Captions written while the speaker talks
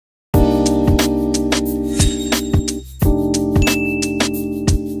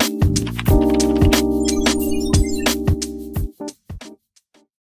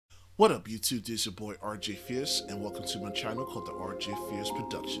What up, YouTube? This is your boy RJ Fierce, and welcome to my channel called the RJ Fierce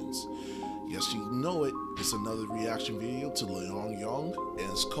Productions. Yes, you know it. It's another reaction video to Lenarr,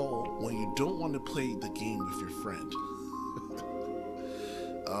 and it's called "When You Don't Want to Play the Game with Your Friend."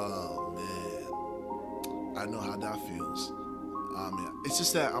 Oh man, I know how that feels. Man, it's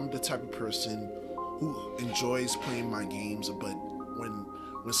just that I'm the type of person who enjoys playing my games, but when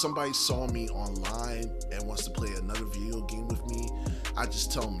somebody saw me online and wants to play another video game with me, I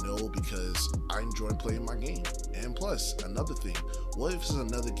just tell them no because I enjoy playing my game. And plus, another thing, what if it's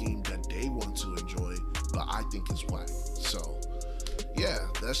another game that they want to enjoy, but I think is whack? So, yeah,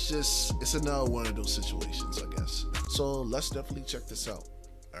 it's another one of those situations, I guess. So let's definitely check this out.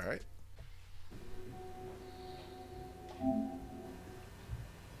 All right.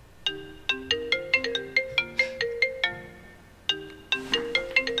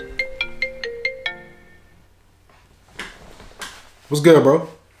 What's good, bro? What up,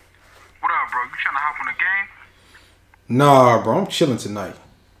 bro? You trying to hop on the game? Nah, bro. I'm chilling tonight.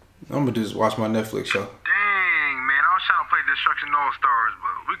 I'm gonna just watch my Netflix show. Dang, man. I was trying to play Destruction All-Stars,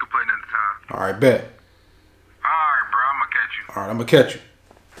 but we could play another time. All right, bet. Alright, bro. I'm gonna catch you. All right, I'm gonna catch you.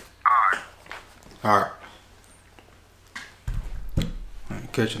 Alright. All right. I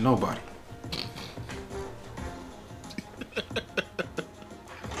ain't catching nobody.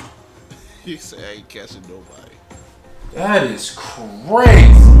 You say I ain't catching nobody. That is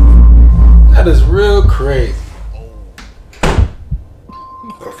crazy. That is real crazy.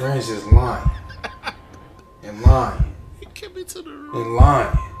 My friend's just lying. And lying. He kept me to the room. And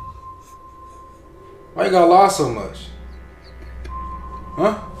lying. Why you gotta lie so much?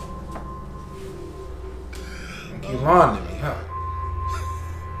 Huh? You keep lying to me,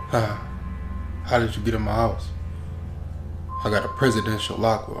 huh? How did you get in my house? I got a presidential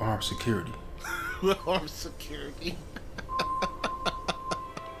lock with armed security. With armed security.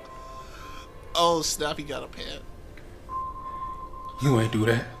 Oh snap, he got a pan. You ain't do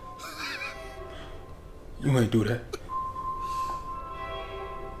that. You ain't do that.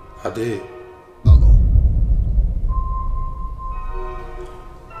 I did. Uh-oh.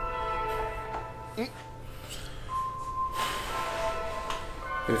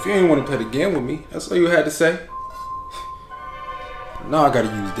 If you ain't want to play the game with me, that's all you had to say. Now I gotta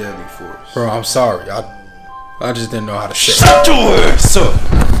use deadly force. Bro, I'm sorry. I just didn't know how to say it. Shut your ass up!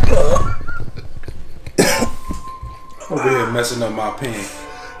 Over here messing up my pen.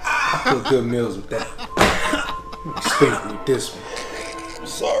 I put good meals with that. Stink with this one. I'm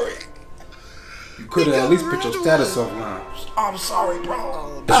sorry. You could have at least put your status offline. I'm sorry,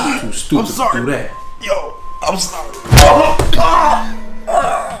 bro. You too stupid to do that. Yo, I'm sorry.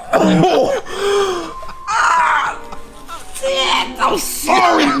 I'm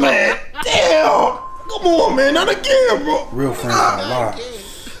sorry, man. Damn. Come on, man. Not again, bro. Real friends don't lie.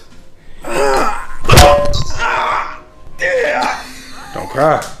 Don't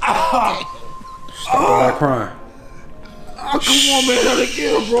cry. Stop all that crying. Come on, man. Not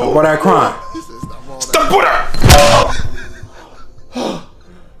again, bro. Stop all that crying. Stop all that.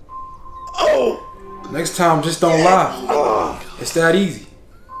 Oh. Next time, just don't lie. It's that easy.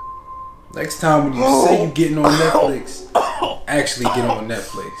 Next time when you say you getting on Netflix, actually get on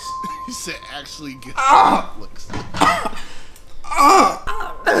Netflix. You said actually get on Netflix.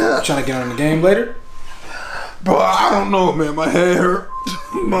 You trying to get on the game later? Bro, I don't know, man. My head hurt.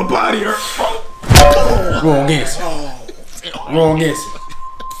 My body hurt. Wrong answer. Wrong answer.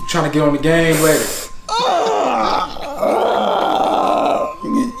 You trying to get on the game later?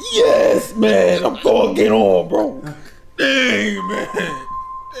 Yes, man. I'm gonna get on, bro. Dang, man.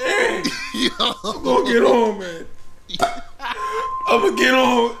 Dang. I'm gonna get on, man. I'm gonna get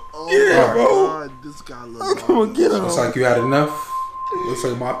on. Yeah, bro. God, this guy looks. I'm gonna get on. Looks like you had enough. Looks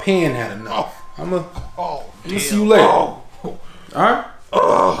like my pen had enough. I'm gonna see you later. Alright?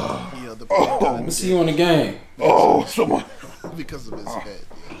 Yeah, I'm gonna see you on the game. Oh, someone. Because of his head.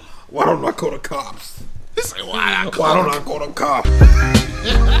 Why don't I go to cops? He said, why don't I go to cops?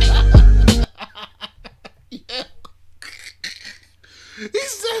 Yeah. He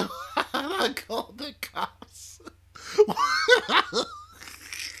said, why don't I call the cops?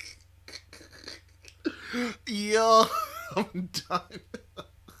 Yo, I'm done.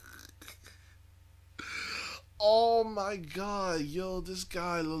 Oh my god, yo, this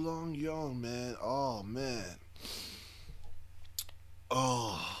guy Lenarr, man. Oh man.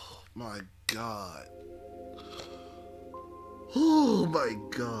 Oh my god. Oh my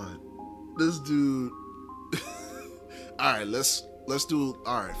god. This dude. Alright, let's do.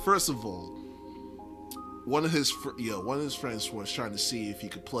 Alright, first of all, one of his friends was trying to see if he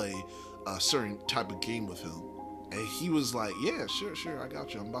could play a certain type of game with him. And he was like, yeah, sure, I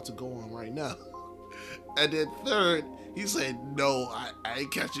got you. I'm about to go on right now. And then third, he said, no, I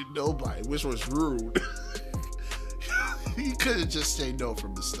ain't catching nobody, which was rude. He couldn't just say no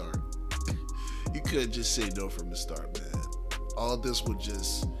from the start. He couldn't just say no from the start, man. All this would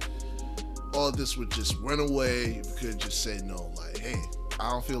just run away if you could just say no. Like, hey, I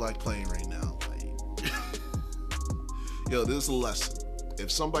don't feel like playing right now. Like, yo, this is a lesson.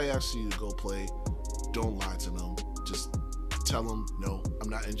 If somebody asks you to go play, don't lie to them. Just tell them, no, I'm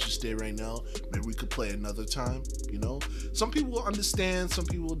not interested right now. Maybe we could play another time, you know? Some people will understand, some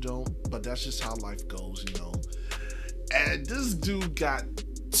people don't, but that's just how life goes, you know? And this dude got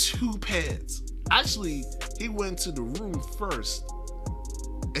 2 pants. Actually, he went to the room first,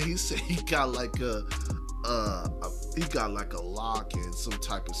 and he said he got like a lock and some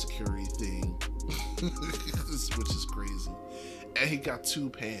type of security thing, which is crazy. And he got 2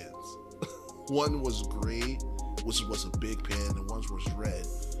 pans. One was gray, which was a big pan, and one was red,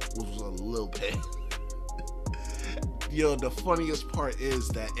 which was a little pan. Yo, the funniest part is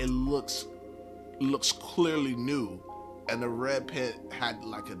that it looks clearly new, and the red pan had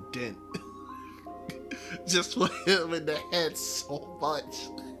like a dent. Just for him in the head so much.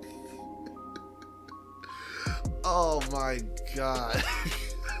 Oh my god.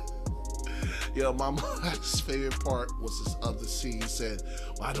 Yo, my mom's favorite part was this other scene. He said,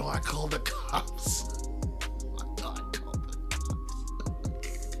 why don't I call the cops? Why don't I call the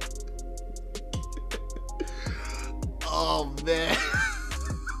cops? Oh man.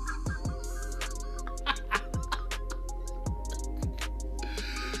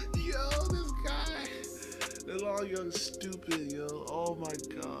 Yo, this guy. Lenarr Young stupid, yo. Oh my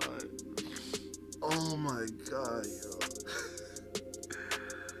god. Oh my god, yo.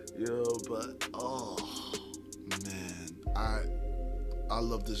 Yo, but oh man, I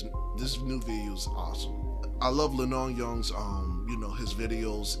love this new video is awesome. I love Lenarr Young's you know, his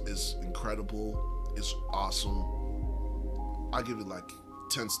videos is incredible. It's awesome. I give it like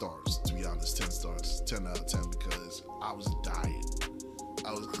 10 stars, to be honest. 10 stars, 10 out of 10, because I was dying.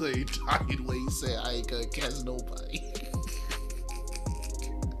 I was clearly dying when he said I ain't gonna catch nobody.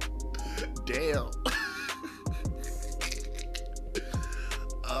 Damn.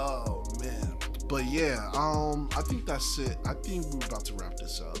 Oh man. But yeah, I think that's it. I think we're about to wrap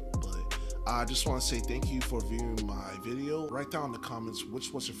this up. But I just want to say thank you for viewing my video. Write down in the comments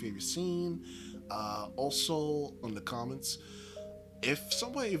which was your favorite scene. Also in the comments, if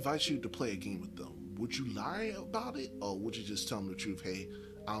somebody invites you to play a game with them, would you lie about it, or would you just tell them the truth? Hey,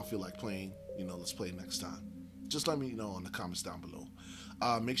 I don't feel like playing, you know, let's play next time. Just let me know in the comments down below.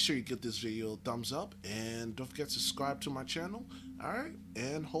 Make sure you give this video a thumbs up, and don't forget to subscribe to my channel. Alright,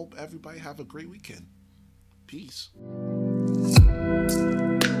 and hope everybody have a great weekend. Peace.